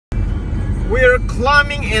We're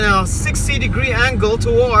climbing in a 60-degree angle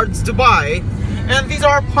towards Dubai, and these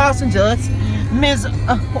are passengers. Miss,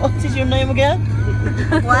 what is your name again?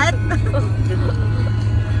 What?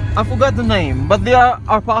 I forgot the name, but they are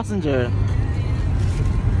our passenger.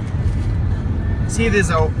 See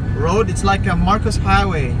this road? It's like a Marcos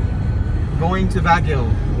Highway going to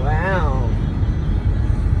Baguio. Wow.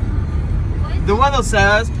 The weather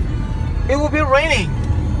says it will be raining,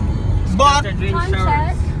 but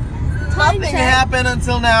nothing happened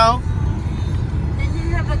until now. Then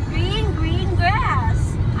you have a green grass.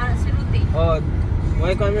 Oh,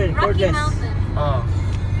 why come in? Rocky Mountain. Oh.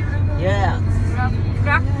 Yeah.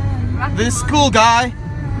 Rocky This is cool, guy.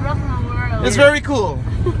 Rock my world. It's very cool.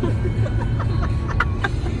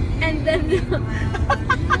 And then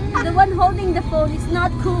the one holding the phone is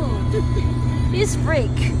not cool. He's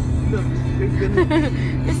freak.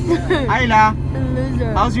 Hi, La.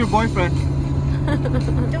 Loser. How's your boyfriend?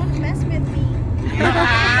 Don't mess with me.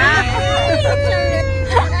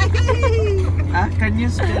 Can you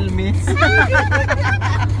spell miss?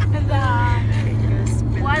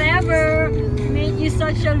 Whatever made you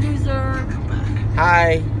such a loser.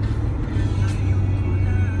 Hi.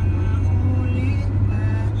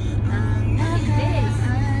 Look at this,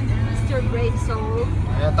 Mr. Brave Soul.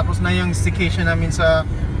 Ayan, tapos na yung staycation namin sa...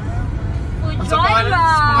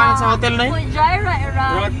 Fujairah. Sa hotel na yun?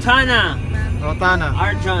 Fujairah. Rotana.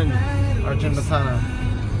 Arjun. Rotana.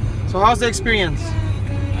 So how's the experience?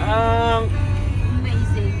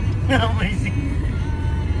 Amazing. Amazing.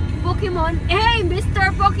 Pokemon. Hey,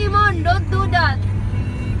 Mr. Pokemon, don't do that.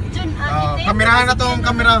 Jun, Kamerahan na tong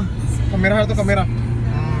kamera. Kamerahan na to kamera.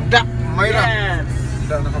 Da, Mayra. Yes.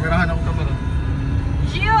 Da, nakamerahan akong kamera.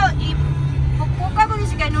 Gio, pupuka ko ni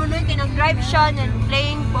si Kanunoy kay nag-drive siya and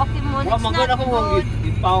playing Pokemon. It's not good.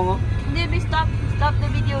 Hindi, stop the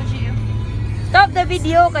video, Gio. Stop the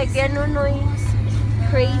video kay Kanunoy. It's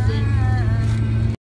crazy.